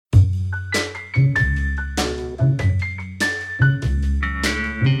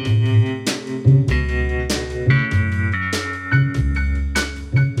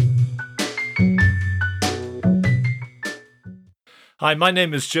Hi, my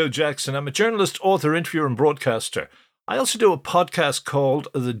name is Joe Jackson. I'm a journalist, author, interviewer, and broadcaster. I also do a podcast called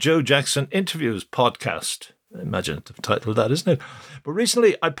the Joe Jackson Interviews Podcast. Imaginative title, that, isn't it? But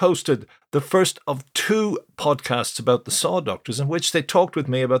recently I posted the first of 2 podcasts about the Sawdoctors, in which they talked with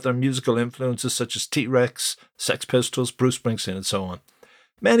me about their musical influences such as T-Rex, Sex Pistols, Bruce Springsteen, and so on.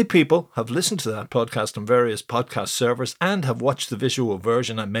 Many people have listened to that podcast on various podcast servers and have watched the visual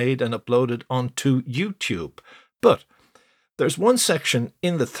version I made and uploaded onto YouTube. But there's one section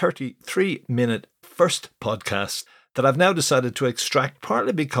in the 33-minute first podcast that I've now decided to extract,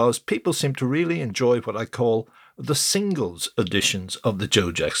 partly because people seem to really enjoy what I call the singles editions of the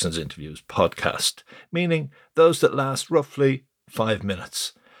Joe Jackson's Interviews podcast, meaning those that last roughly 5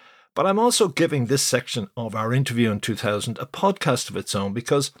 minutes. But I'm also giving this section of our interview in 2000 a podcast of its own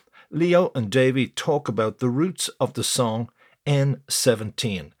because Leo and Davy talk about the roots of the song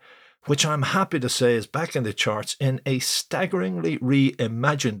N17, which I'm happy to say is back in the charts in a staggeringly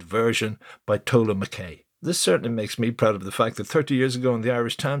reimagined version by Tolu Makay. This certainly makes me proud of the fact that 30 years ago in the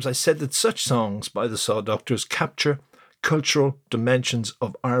Irish Times I said that such songs by the Sawdoctors capture cultural dimensions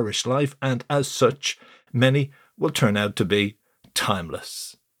of Irish life, and as such, many will turn out to be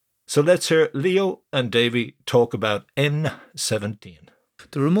timeless. So let's hear Leo and Davy talk about N17.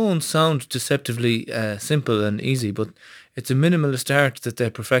 The Ramones sound deceptively simple and easy, but it's a minimalist art that they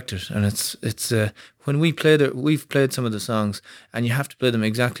perfected, and it's when we've played some of the songs, and you have to play them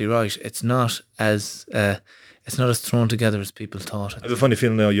exactly right. It's not as thrown together as people thought. I have a funny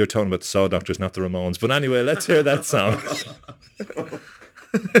feeling now you're talking about the Sawdoctors, not the Ramones. But anyway, let's hear that song.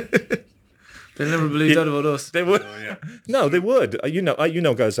 They'll never believe that about us. They would. Oh, yeah. No, they would. You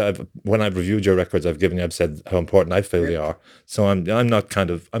know, guys. When I've reviewed your records, I've said how important I feel they are. So I'm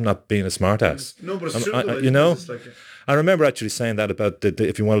not being a smart ass. No, but it's true. I remember actually saying that about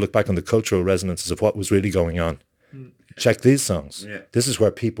if you want to look back on the cultural resonances of what was really going on. Check these songs. Yeah. This is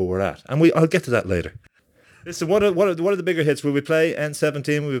where people were at, and I'll get to that later. Listen, what are the bigger hits? Will we play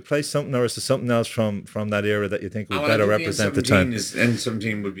N17? Will we play something, or is there something else from that era that you think would better represent the time?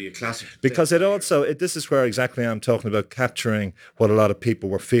 N17 would be a classic. Because this is where exactly I'm talking about capturing what a lot of people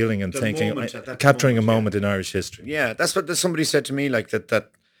were feeling and thinking, capturing a moment in Irish history. Yeah, that's what somebody said to me, like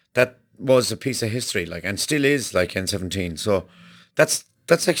that was a piece of history, like, and still is, like N17. So that's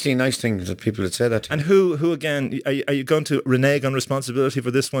actually a nice thing that people would say that. And who again, are you going to renege on responsibility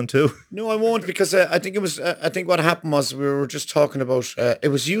for this one too? No, I won't, because I think it was. I think what happened was we were just talking about. It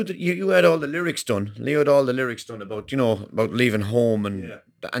was you that you had all the lyrics done. Leo had all the lyrics done about about leaving home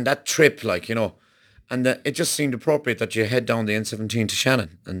and that trip, like and it just seemed appropriate that you head down the N17 to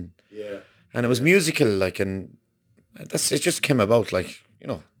Shannon and it was musical, like, and it just came about, like.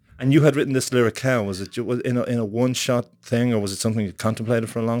 And you had written this lyric how? Was it in a one-shot thing, or was it something you contemplated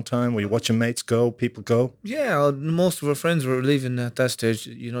for a long time? Were you watching mates go, people go? Yeah, most of our friends were leaving at that stage.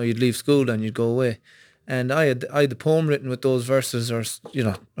 You'd leave school and you'd go away. And I had the poem written with those verses, or,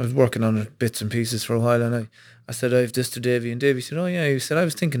 I was working on it, bits and pieces for a while, and I said, I have this to Davy, and Davy said, oh yeah, he said, I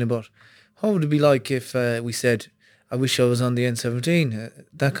was thinking about how would it be like if we said, I wish I was on the N17,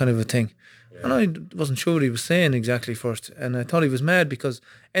 that kind of a thing. And I wasn't sure what he was saying exactly first. And I thought he was mad because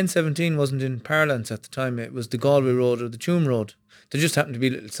N17 wasn't in parlance at the time. It was the Galway Road or the Tuam Road. There just happened to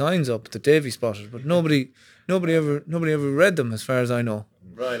be little signs up that Davy spotted, but nobody ever read them, as far as I know.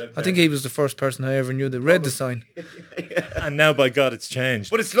 Right. Okay. I think he was the first person I ever knew that read the sign. And now, by God, it's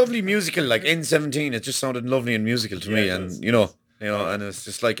changed. But it's lovely musical, like N17. It just sounded lovely and musical to me, and and it's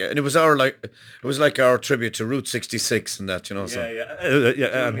just like, and it was like our tribute to Route 66 and that, So. And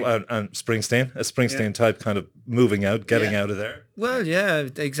Springsteen, a Springsteen type kind of moving out, getting out of there. Well, yeah,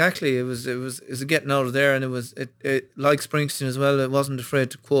 exactly. It was a getting out of there, and it like Springsteen as well. It wasn't afraid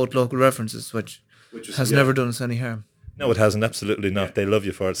to quote local references, which has never done us any harm. No, it hasn't. Absolutely not. Yeah. They love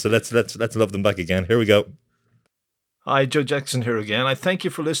you for it. So let's love them back again. Here we go. Hi, Joe Jackson here again. I thank you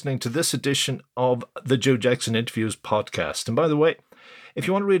for listening to this edition of the Joe Jackson Interviews podcast. And by the way, if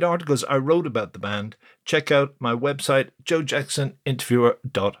you want to read articles I wrote about the band, check out my website,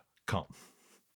 joejacksoninterviewer.com.